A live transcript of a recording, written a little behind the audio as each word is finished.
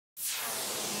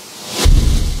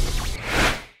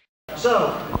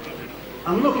So,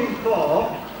 I'm looking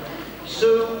for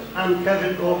Sue and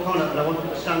Kevin O'Connor, and I want you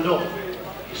to stand up.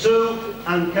 Sue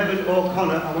and Kevin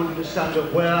O'Connor, I want you to stand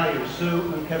up. Where are you,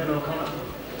 Sue and Kevin O'Connor?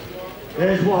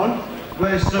 There's one.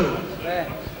 Where's Sue? There.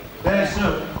 There's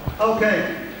Sue.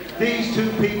 Okay, these two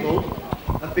people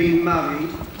have been married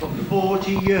for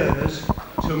 40 years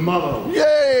tomorrow.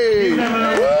 Yay! You never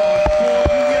know.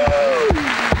 40 years.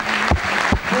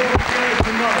 40 years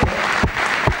tomorrow.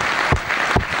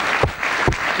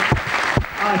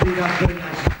 I think that's very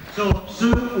nice. So,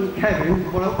 Sue and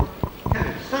Kevin, well,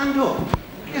 Kevin, stand up.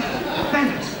 Yeah,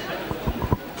 bend.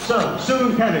 So, Sue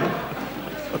and Kevin,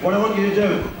 what I want you to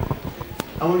do,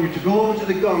 I want you to go over to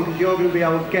the gong, because you're going to be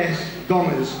our guest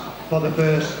gongers for the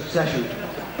first session.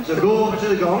 So go over to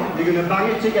the gong, you're going to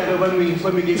bang it together when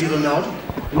we give you the nod,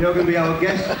 and you're going to be our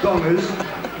guest gongers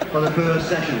for the first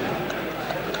session.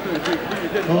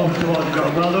 Over towards the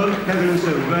gong. Well done, Kevin and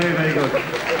Sue, very, very good.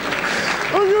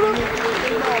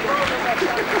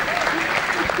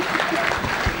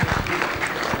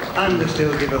 And they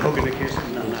still give a hug and a kiss,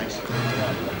 isn't that nice?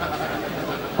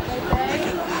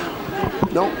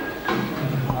 No.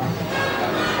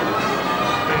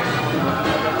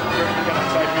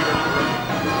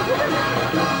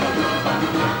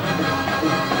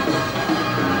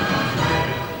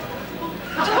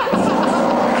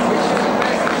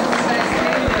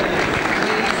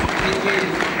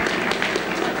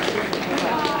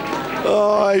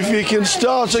 Oh, if you can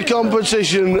start a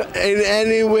competition in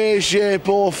any way, shape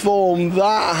or form,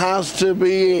 that has to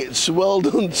be it. Well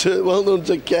done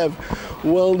to Kev,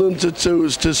 well done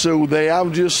to Sue. They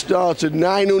have just started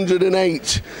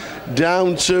 908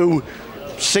 down to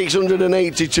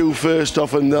 682 first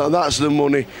off, and that's the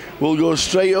money. We'll go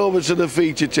straight over to the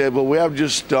feature table. We have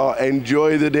just started.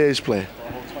 Enjoy the day's play.